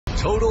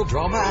Total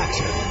drama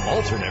action,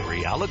 alternate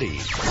reality.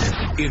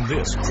 In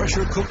this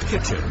pressure-cooked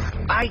kitchen,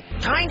 I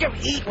kind of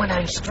eat when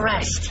I'm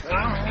stressed.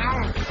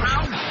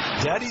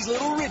 Daddy's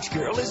little rich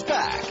girl is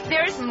back.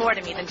 There's more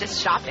to me than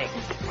just shopping.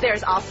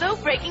 There's also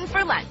breaking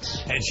for lunch.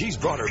 And she's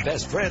brought her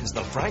best friends,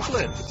 the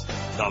Franklins.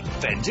 The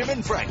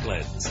Benjamin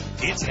Franklins.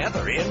 It's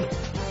Heather in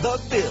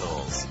The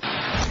Bills.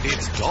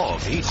 It's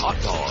Dog Eat Hot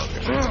Dog.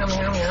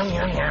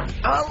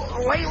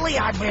 Oh, lately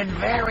I've been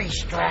very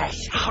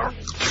stressed.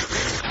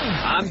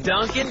 I'm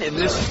Duncan, and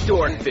this is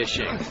Dork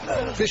Fishing.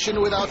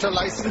 Fishing without a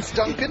license,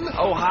 Duncan?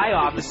 Oh, hi,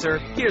 officer.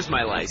 Here's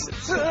my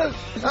license.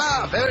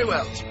 Very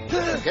well.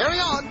 Carry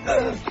on.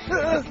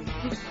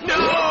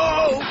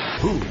 No!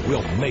 Who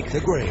will make the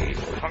grade?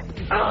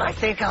 Oh, I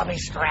think I'll be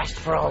stressed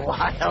for a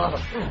while.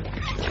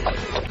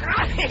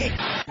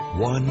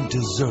 One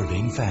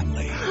deserving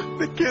family.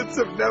 The kids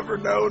have never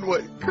known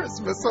what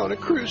Christmas on a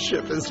cruise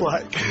ship is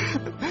like.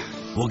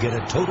 Will get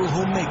a total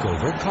home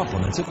makeover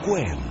compliments of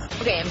Gwen.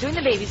 Okay, I'm doing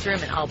the baby's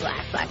room in all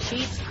black. Black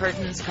sheets,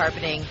 curtains,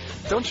 carpeting.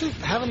 Don't you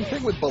have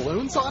anything with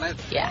balloons on it?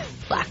 Yeah,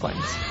 black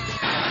ones.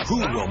 Who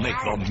will make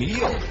the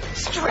meal?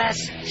 Stress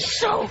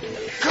so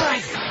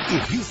good.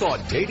 If you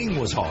thought dating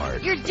was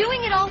hard, You're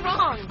doing it all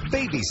wrong.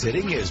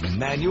 babysitting is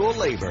manual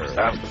labor.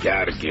 I've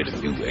got to get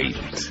a new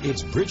agent.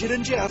 It's Bridget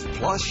and Jeff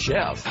plus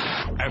Chef.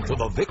 And for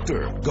the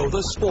victor, go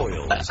the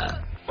spoils.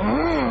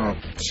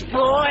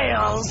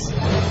 Spoils.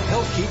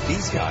 Help keep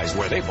these guys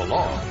where they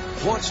belong.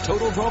 Watch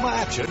Total Drama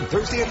Action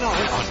Thursday at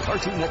 9 on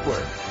Cartoon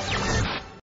Network.